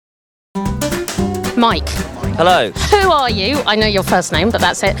Mike. Hello. Who are you? I know your first name, but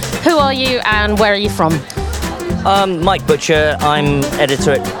that's it. Who are you and where are you from? Mike Butcher. I'm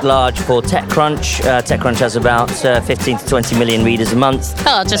editor-at-large for TechCrunch. TechCrunch has about 15 to 20 million readers a month.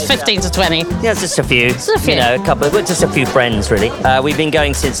 Oh, just 15 to 20. Yeah, just a few. Just a few. You know, just a few friends, really. We've been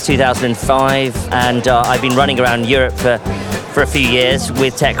going since 2005, and I've been running around Europe for a few years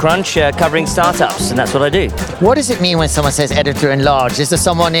with TechCrunch, covering startups, and that's what I do. What does it mean when someone says editor-in-large? Is there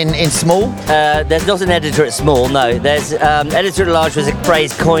someone in small? There's not an editor at small, no. There's editor-at-large was a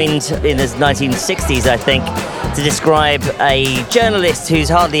phrase coined in the 1960s, I think, to describe a journalist who's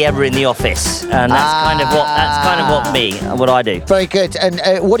hardly ever in the office, and that's kind of what I do. Very good. And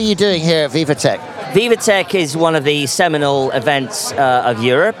what are you doing here at VivaTech? VivaTech is one of the seminal events of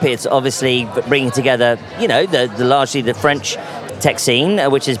Europe. It's obviously bringing together, largely the French tech scene,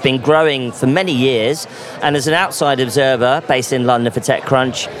 which has been growing for many years. And as an outside observer based in London for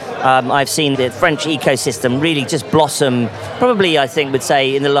TechCrunch, I've seen the French ecosystem really just blossom, probably, I think, would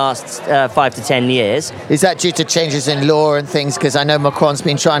say, in the last 5 to 10 years. Is that due to changes in law and things? Because I know Macron's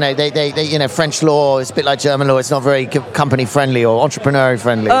been trying to, they French law is a bit like German law. It's not very company friendly or entrepreneur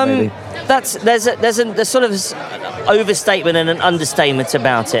friendly, maybe. There's sort of overstatement and an understatement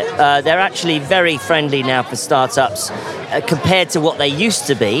about it. They're actually very friendly now for startups compared to what they used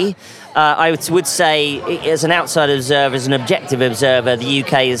to be. I would say, as an outside observer, as an objective observer, the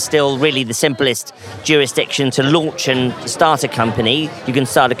UK is still really the simplest jurisdiction to launch and start a company. You can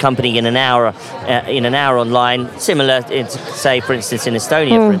start a company in an hour online, similar, say, for instance, in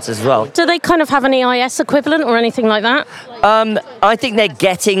Estonia, for instance, as well. Do they kind of have an EIS equivalent or anything like that? I think they're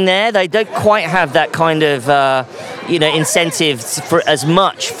getting there. They don't quite have that kind of, incentives for as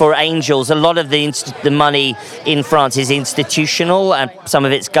much for angels. A lot of the money in France is institutional, and some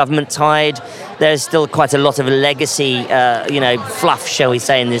of it's government tied. There's still quite a lot of legacy, fluff, shall we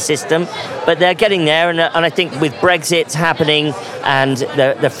say, in the system. But they're getting there, and I think with Brexit happening and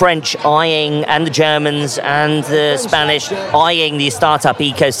the French eyeing, and the Germans and the Spanish eyeing the startup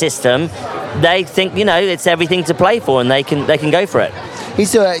ecosystem, they think, it's everything to play for, and they can go for it. Do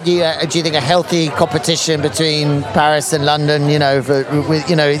you think a healthy competition between Paris and London, even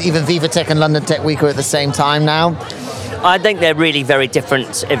VivaTech and London Tech Week are at the same time now? I think they're really very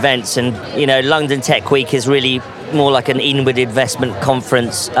different events, and London Tech Week is really more like an inward investment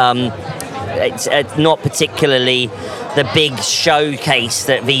conference. It's not particularly the big showcase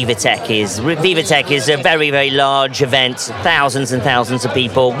that VivaTech is. VivaTech is a very, very large event, thousands and thousands of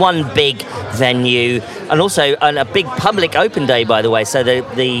people, one big venue, and also a big public open day, by the way. So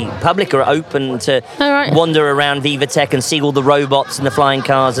the public are open to wander around VivaTech and see all the robots and the flying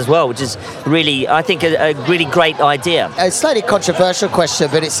cars as well, which is really, I think, a really great idea. A slightly controversial question,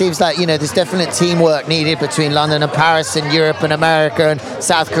 but it seems like, there's definite teamwork needed between London and Paris and Europe and America and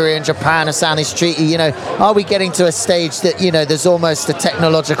South Korea and Japan and Southeast Treaty. Are we getting to a stage that, there's almost a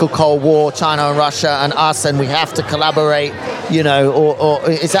technological Cold War, China and Russia and us, and we have to collaborate, or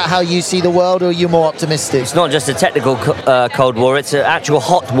is that how you see the world, or are you more optimistic? It's not just a technical Cold War, it's an actual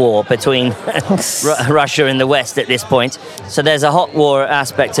hot war between Russia and the West at this point. So there's a hot war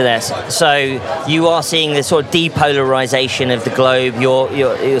aspect to this. So you are seeing this sort of depolarization of the globe.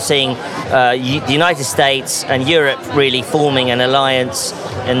 You're seeing the United States and Europe really forming an alliance,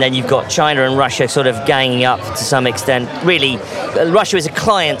 and then you've got China and Russia sort of ganging up to some extent. Really, Russia is a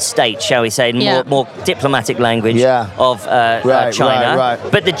client state, shall we say, in more diplomatic language of China. Right.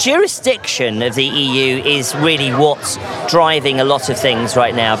 But the jurisdiction of the EU is really what's driving a lot of things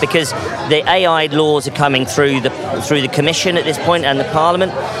right now, because the AI laws are coming through the Commission at this point and the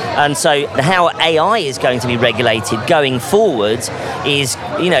Parliament, and so how AI is going to be regulated going forward is,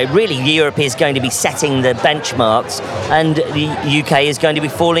 really Europe is going to be setting the benchmarks, and the UK is going to be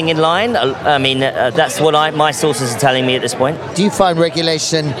falling in line. I mean, that's what my sources are telling me at this point. Do you find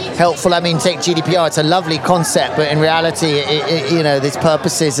regulation helpful? I mean, take GDPR, it's a lovely concept, but in reality, its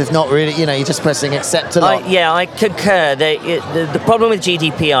purposes is not really, you're just pressing accept a lot. I concur. The problem with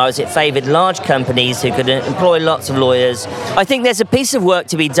GDPR is it favoured large companies who could employ lots of lawyers. I think there's a piece of work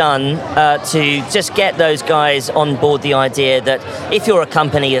to be done to just get those guys on board the idea that if you're a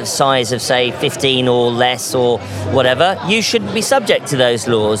company of size of, say, 15 or less or whatever, you should be subject to those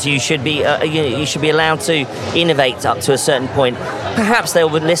laws. You should be allowed to innovate up to a certain point. Perhaps they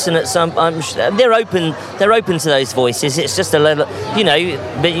would listen at some. They're open to those voices. It's just a little,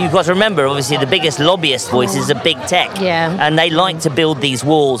 But you've got to remember, obviously, the biggest lobbyist voices are big tech, and they like to build these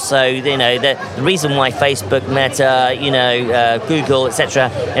walls. So the reason why Facebook, Meta, Google,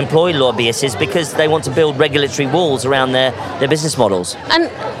 etc., employ lobbyists is because they want to build regulatory walls around their business models. And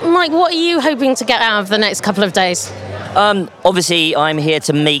Mike, what are you hoping to get out of the next couple of days? Obviously, I'm here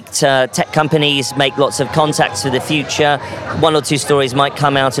to meet tech companies, make lots of contacts for the future. 1 or 2 stories might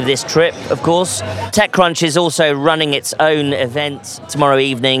come out of this trip, of course. TechCrunch is also running its own event tomorrow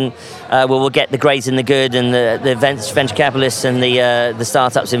evening, where we'll get the great and the good and the venture capitalists and the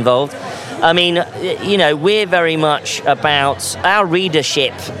startups involved. I mean, you know, we're very much about, our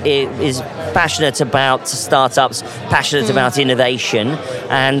readership is passionate about startups, passionate about innovation,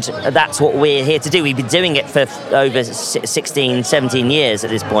 and that's what we're here to do. We've been doing it for over 16, 17 years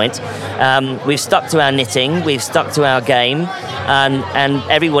at this point. We've stuck to our knitting, we've stuck to our game, and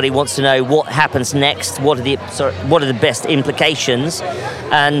everybody wants to know what happens next, what are the best implications,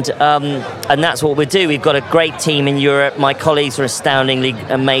 and that's what we do. We've got a great team in Europe. My colleagues are astoundingly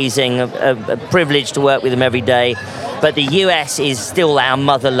amazing, a privilege to work with them every day. But the US is still our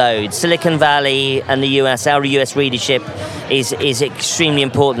mother lode. Silicon Valley and the US, our US readership is extremely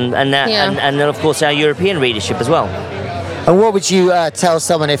important, and then of course our European readership as well. And what would you tell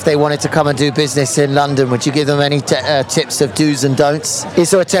someone if they wanted to come and do business in London? Would you give them any tips of do's and don'ts?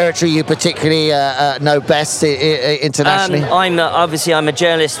 Is there a territory you particularly know best internationally? I'm a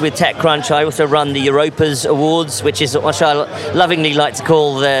journalist with TechCrunch. I also run the Europa's Awards, which I lovingly like to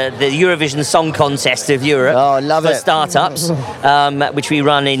call the Eurovision Song Contest of Europe. Oh, love for it. startups, which we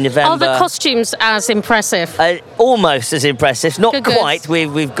run in November. Are the costumes as impressive? Almost as impressive, not Good. quite.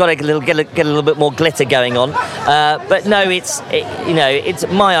 We've got to get a little bit more glitter going on, but no. It's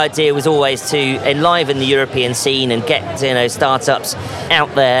my idea was always to enliven the European scene and get startups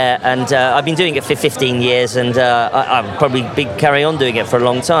out there, and I've been doing it for 15 years, and I'll probably be carry on doing it for a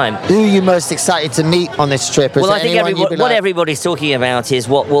long time. Who are you most excited to meet on this trip? Well, I think what everybody's talking about is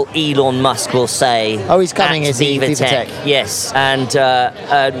what will Elon Musk will say. Oh, he's coming, is he? Viva Tech. Yes, and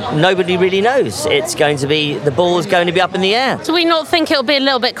nobody really knows. It's going to be, the ball's going to be up in the air. Do we not think it'll be a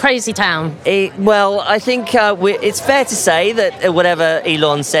little bit crazy town? Well, I think it's fair to say that whatever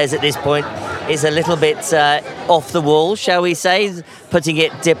Elon says at this point is a little bit off the wall, shall we say, putting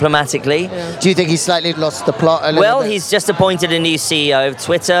it diplomatically. Yeah. Do you think he's slightly lost the plot a little Well, bit? he's just appointed a new CEO of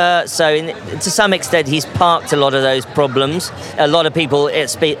Twitter, so to some extent he's parked a lot of those problems. A lot of people at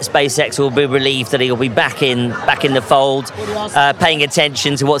SpaceX will be relieved that he'll be back in the fold, paying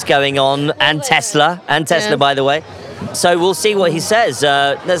attention to what's going on, and Tesla, by the way. So we'll see what he says.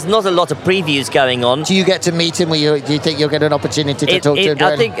 There's not a lot of previews going on. Do you get to meet him? Do you think you'll get an opportunity to talk to him?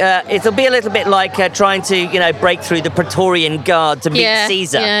 I think it'll be a little bit like trying to, break through the Praetorian Guard to meet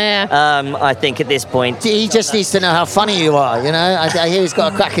Caesar. I think at this point he just needs to know how funny you are. I hear he's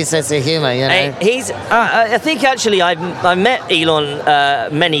got a cracking sense of humour. I think actually I met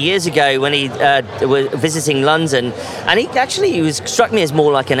Elon many years ago when he was visiting London, and he struck me as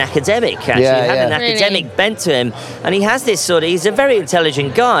more like an academic. Actually, he had an academic bent to him. And he has this he's a very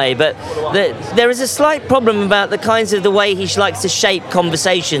intelligent guy, but there is a slight problem about the way he likes to shape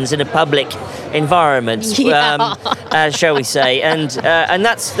conversations in a public environment, shall we say. And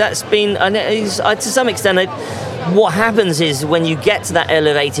that's been, to some extent, what happens is when you get to that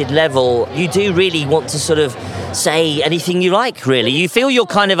elevated level, you do really want to sort of say anything you like, really. You feel you're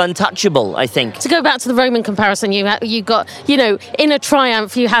kind of untouchable, I think. To go back to the Roman comparison, you got, in a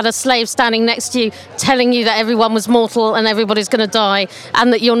triumph, you had a slave standing next to you telling you that everyone was mortal and everybody's going to die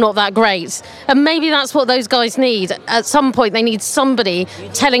and that you're not that great. And maybe that's what those guys need. At some point, they need somebody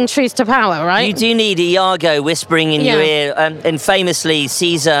telling truth to power, right? You do need Iago whispering in your ear. And famously,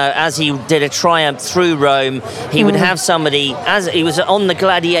 Caesar, as he did a triumph through Rome, he would have somebody, as he was on the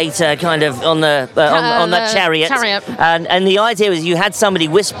gladiator, kind of on that chariot. And the idea was you had somebody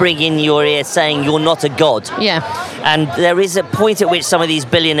whispering in your ear saying you're not a god. Yeah. And there is a point at which some of these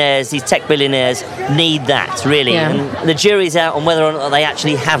billionaires, these tech billionaires, need that, really. Yeah. And the jury's out on whether or not they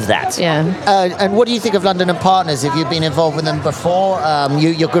actually have that. Yeah. And what do you think of London and Partners? Have you been involved with them before?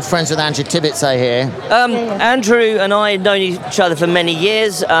 You're good friends with Andrew Tibbetts, I hear. Andrew and I have known each other for many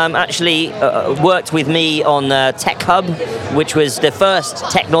years. Actually worked with me on Tech Hub, which was the first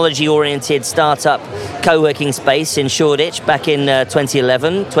technology-oriented startup co-working space in Shoreditch back in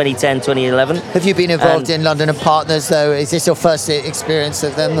 2010, 2011. Have you been involved in London and Partners, though? Is this your first experience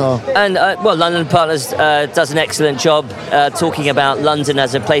of them? Or? London Partners does an excellent job talking about London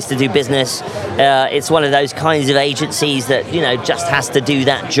as a place to do business. It's one of those kinds of agencies that, just has to do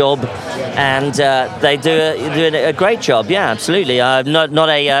that job. And they do a great job, yeah, absolutely. Not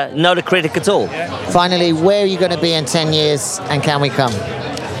a critic at all. Finally, where are you going to be in 10 years, and can we come?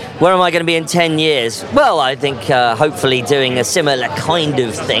 Where am I going to be in 10 years? Well, I think hopefully doing a similar kind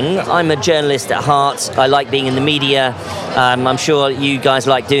of thing. I'm a journalist at heart. I like being in the media. I'm sure you guys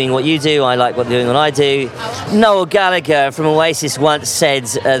like doing what you do. I like doing what I do. Noel Gallagher from Oasis once said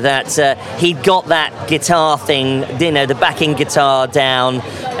that he'd got that guitar thing, the backing guitar down,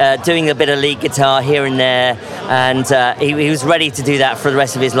 doing a bit of lead guitar here and there, and he was ready to do that for the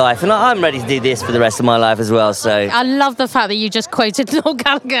rest of his life. And I'm ready to do this for the rest of my life as well. So I love the fact that you just quoted Noel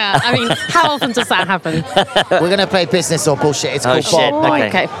Gallagher. I mean, how often does that happen? We're going to play business or bullshit. It's called shit. Bob.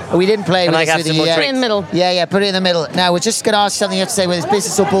 Okay. We didn't play Can with I have this some with you more Put it in the middle. Yeah, put it in the middle. Now, we're just going to ask something you have to say, whether it's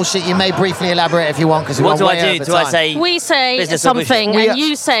business or bullshit. You may briefly elaborate if you want, because what do I do? Over Do I time. say We say business or bullshit? something, and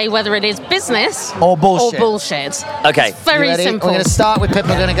you say whether it is business Or bullshit. Or bullshit. Okay. It's very You ready? simple. We're going to start with Pip.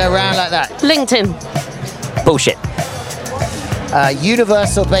 We're going to go round like that. LinkedIn. Bullshit.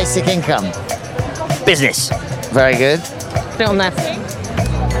 Universal basic income. Business. Very good. Put it on there.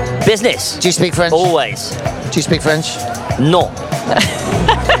 Business. Do you speak French? Always. Do you speak French? No.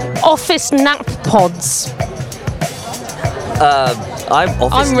 Office nap pods.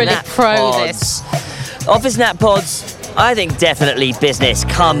 I'm really pro this. Office nap pods. I think definitely business.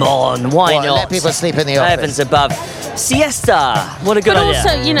 Come on, why What, not? let people sleep in the office? Heavens above. Siesta. What a good But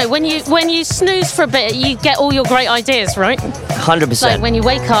idea. also, when you snooze for a bit, you get all your great ideas, right? 100%. Like when you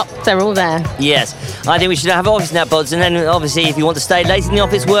wake up, they're all there. Yes. I think we should have office nap pods, and then obviously if you want to stay late in the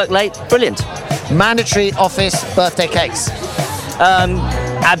office, work late, brilliant. Mandatory office birthday cakes.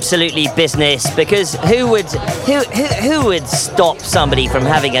 Absolutely business, because who would stop somebody from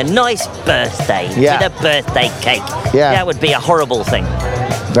having a nice birthday with a birthday cake? Yeah. That would be a horrible thing.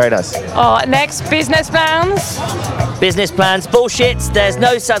 Very nice. Next, business plans. Business plans, bullshit. There's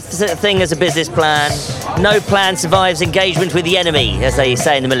no such thing as a business plan. No plan survives engagement with the enemy, as they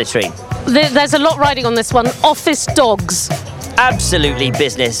say in the military. There's a lot riding on this one. Office dogs. Absolutely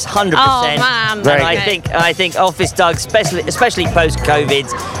business, 100%. Oh, man. And I think office dogs, especially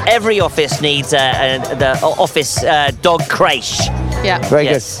post-COVID, every office needs the office dog creche. Yeah. Very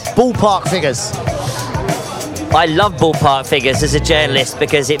Yes. good. Ballpark figures. I love ballpark figures as a journalist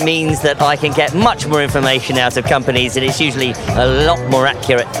because it means that I can get much more information out of companies, and it's usually a lot more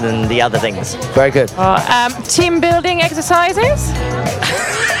accurate than the other things. Very good. Team building exercises.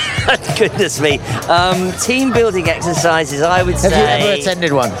 Goodness me. Team building exercises, I would say. Have you ever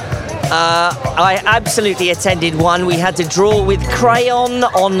attended one? I absolutely attended one. We had to draw with crayon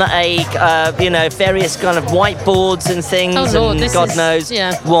on various kind of whiteboards and things, and God knows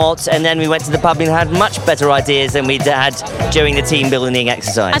what. And then we went to the pub and had much better ideas than we'd had during the team building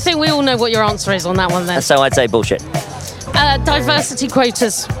exercise. I think we all know what your answer is on that one then. So I'd say bullshit. Diversity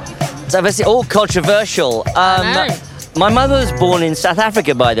quotas. Diversity, all controversial. I know. My mother was born in South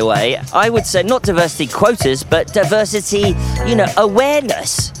Africa, by the way. I would say not diversity quotas, but diversity,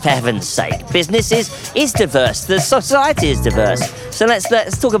 awareness, for heaven's sake. Business is diverse. The society is diverse. So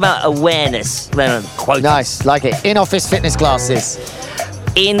let's talk about awareness, then quotas. Nice, like it. In-office fitness classes.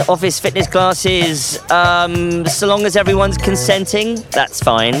 In-office fitness classes, so long as everyone's consenting, that's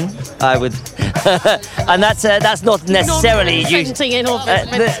fine. I would, and that's not necessarily Non-consenting in-office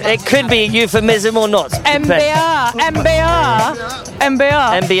fitness it could be a euphemism or not. MBRs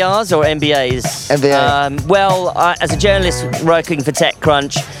or MBAs? MBA. As a journalist working for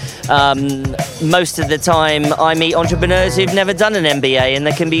TechCrunch, most of the time I meet entrepreneurs who've never done an MBA, and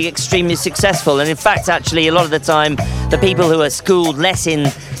they can be extremely successful. And in fact, actually, a lot of the time, the people who are schooled less in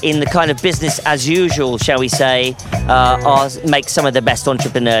the kind of business as usual, shall we say, make some of the best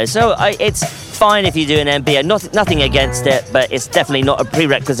entrepreneurs. So it's fine if you do an MBA. Nothing against it, but it's definitely not a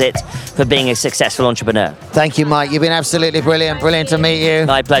prerequisite for being a successful entrepreneur. Thank you, Mike. You've been absolutely brilliant. Brilliant to meet you.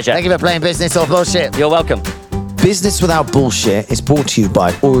 My pleasure. Thank you for playing business or bullshit. You're welcome. Business Without Bullshit is brought to you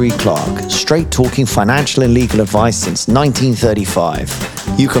by Uri Clark, straight talking financial and legal advice since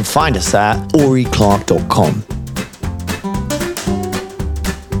 1935. You can find us at uriclark.com.